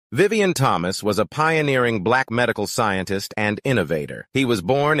Vivien Thomas was a pioneering black medical scientist and innovator. He was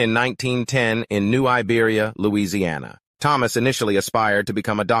born in 1910 in New Iberia, Louisiana. Thomas initially aspired to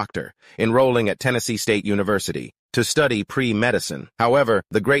become a doctor, enrolling at Tennessee State University to study pre-medicine. However,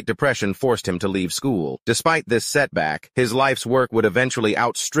 the Great Depression forced him to leave school. Despite this setback, his life's work would eventually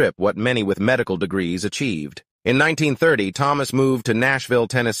outstrip what many with medical degrees achieved. In 1930, Thomas moved to Nashville,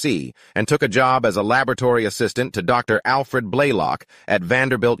 Tennessee, and took a job as a laboratory assistant to Dr. Alfred Blalock at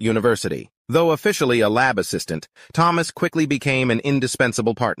Vanderbilt University. Though officially a lab assistant, Thomas quickly became an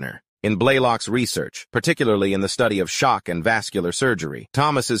indispensable partner in Blalock's research, particularly in the study of shock and vascular surgery.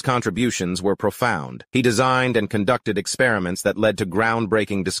 Thomas's contributions were profound. He designed and conducted experiments that led to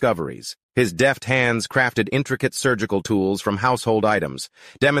groundbreaking discoveries. His deft hands crafted intricate surgical tools from household items,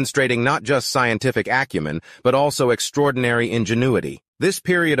 demonstrating not just scientific acumen, but also extraordinary ingenuity. This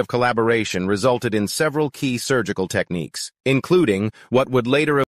period of collaboration resulted in several key surgical techniques, including what would later